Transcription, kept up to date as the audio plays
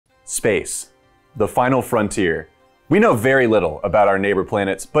Space, the final frontier. We know very little about our neighbor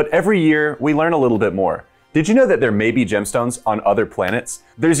planets, but every year we learn a little bit more. Did you know that there may be gemstones on other planets?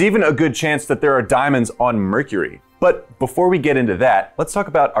 There's even a good chance that there are diamonds on Mercury. But before we get into that, let's talk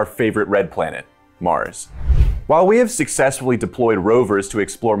about our favorite red planet, Mars. While we have successfully deployed rovers to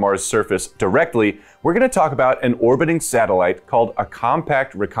explore Mars' surface directly, we're going to talk about an orbiting satellite called a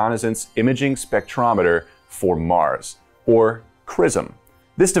Compact Reconnaissance Imaging Spectrometer for Mars, or CRISM.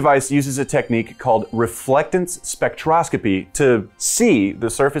 This device uses a technique called reflectance spectroscopy to see the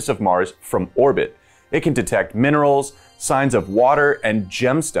surface of Mars from orbit. It can detect minerals, signs of water, and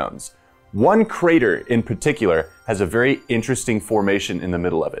gemstones. One crater in particular has a very interesting formation in the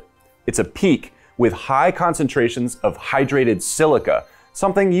middle of it. It's a peak with high concentrations of hydrated silica,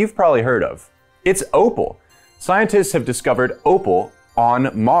 something you've probably heard of. It's Opal. Scientists have discovered Opal on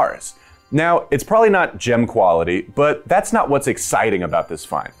Mars. Now, it's probably not gem quality, but that's not what's exciting about this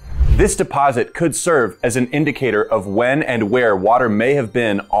find. This deposit could serve as an indicator of when and where water may have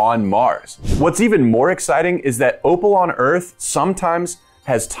been on Mars. What's even more exciting is that Opal on Earth sometimes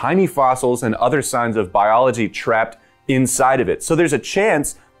has tiny fossils and other signs of biology trapped inside of it. So there's a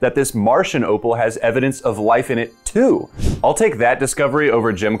chance that this Martian opal has evidence of life in it too. I'll take that discovery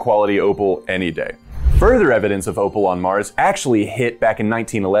over gem quality opal any day. Further evidence of opal on Mars actually hit back in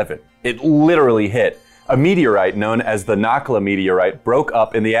 1911. It literally hit. A meteorite known as the Nakhla meteorite broke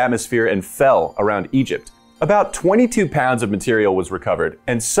up in the atmosphere and fell around Egypt. About 22 pounds of material was recovered,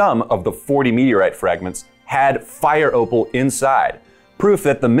 and some of the 40 meteorite fragments had fire opal inside, proof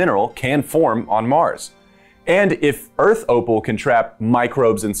that the mineral can form on Mars. And if Earth opal can trap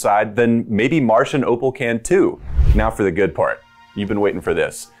microbes inside, then maybe Martian opal can too. Now for the good part. You've been waiting for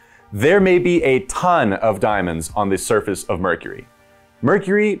this. There may be a ton of diamonds on the surface of Mercury.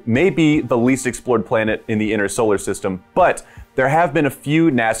 Mercury may be the least explored planet in the inner solar system, but there have been a few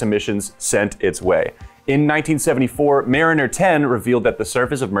NASA missions sent its way. In 1974, Mariner 10 revealed that the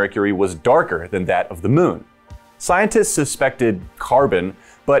surface of Mercury was darker than that of the Moon. Scientists suspected carbon,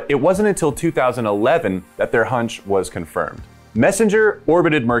 but it wasn't until 2011 that their hunch was confirmed. Messenger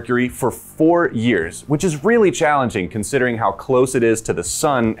orbited Mercury for 4 years, which is really challenging considering how close it is to the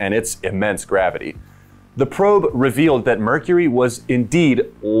Sun and its immense gravity. The probe revealed that Mercury was indeed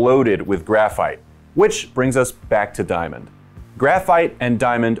loaded with graphite, which brings us back to diamond. Graphite and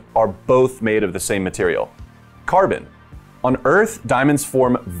diamond are both made of the same material, carbon. On Earth, diamonds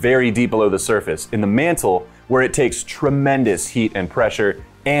form very deep below the surface, in the mantle, where it takes tremendous heat and pressure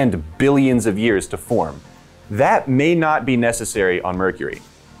and billions of years to form. That may not be necessary on Mercury.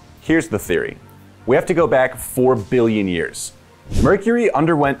 Here's the theory. We have to go back 4 billion years. Mercury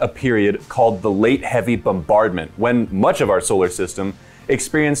underwent a period called the Late Heavy Bombardment, when much of our solar system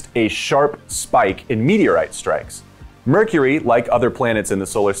experienced a sharp spike in meteorite strikes. Mercury, like other planets in the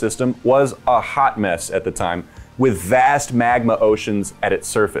solar system, was a hot mess at the time, with vast magma oceans at its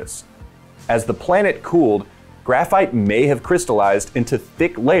surface. As the planet cooled, graphite may have crystallized into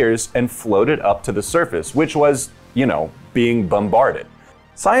thick layers and floated up to the surface, which was, being bombarded.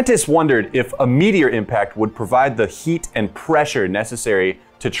 Scientists wondered if a meteor impact would provide the heat and pressure necessary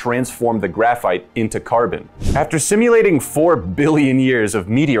to transform the graphite into carbon. After simulating 4 billion years of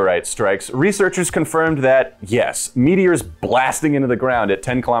meteorite strikes, researchers confirmed that, yes, meteors blasting into the ground at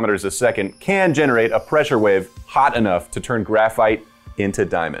 10 kilometers a second can generate a pressure wave hot enough to turn graphite into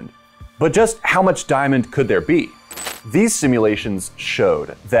diamond. But just how much diamond could there be? These simulations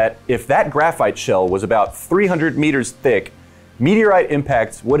showed that if that graphite shell was about 300 meters thick, meteorite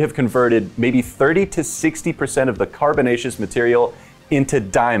impacts would have converted maybe 30 to 60% of the carbonaceous material into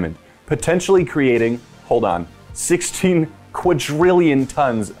diamond, potentially creating, 16 quadrillion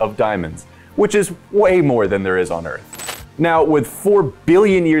tons of diamonds, which is way more than there is on Earth. Now, with 4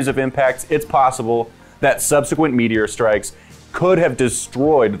 billion years of impacts, it's possible that subsequent meteor strikes could have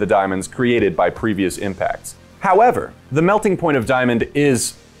destroyed the diamonds created by previous impacts. However, the melting point of diamond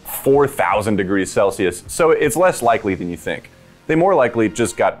is 4,000 degrees Celsius, so it's less likely than you think. They more likely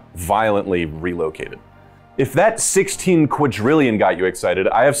just got violently relocated. If that 16 quadrillion got you excited,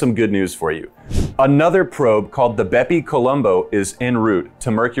 I have some good news for you. Another probe called the Bepi-Colombo is en route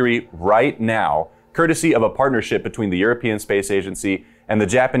to Mercury right now, courtesy of a partnership between the European Space Agency and the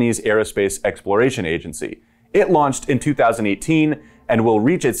Japanese Aerospace Exploration Agency. It launched in 2018 and will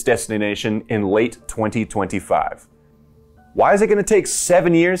reach its destination in late 2025. Why is it going to take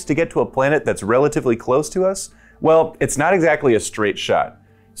 7 years to get to a planet that's relatively close to us? Well, it's not exactly a straight shot.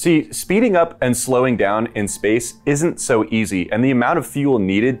 See, speeding up and slowing down in space isn't so easy, and the amount of fuel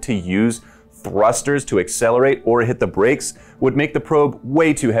needed to use thrusters to accelerate or hit the brakes would make the probe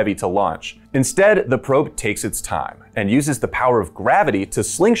way too heavy to launch. Instead, the probe takes its time and uses the power of gravity to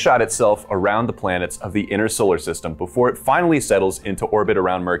slingshot itself around the planets of the inner solar system before it finally settles into orbit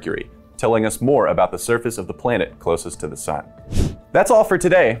around Mercury, telling us more about the surface of the planet closest to the Sun. That's all for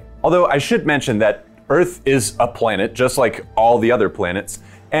today, although I should mention that Earth is a planet just like all the other planets,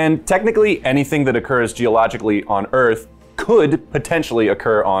 and technically anything that occurs geologically on Earth could potentially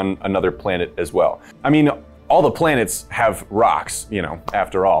occur on another planet as well. I mean, all the planets have rocks,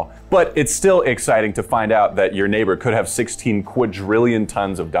 after all, but it's still exciting to find out that your neighbor could have 16 quadrillion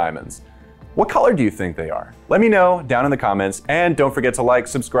tons of diamonds. What color do you think they are? Let me know down in the comments, and don't forget to like,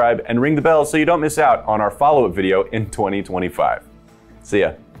 subscribe, and ring the bell so you don't miss out on our follow-up video in 2025. See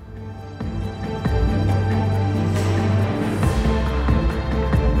ya.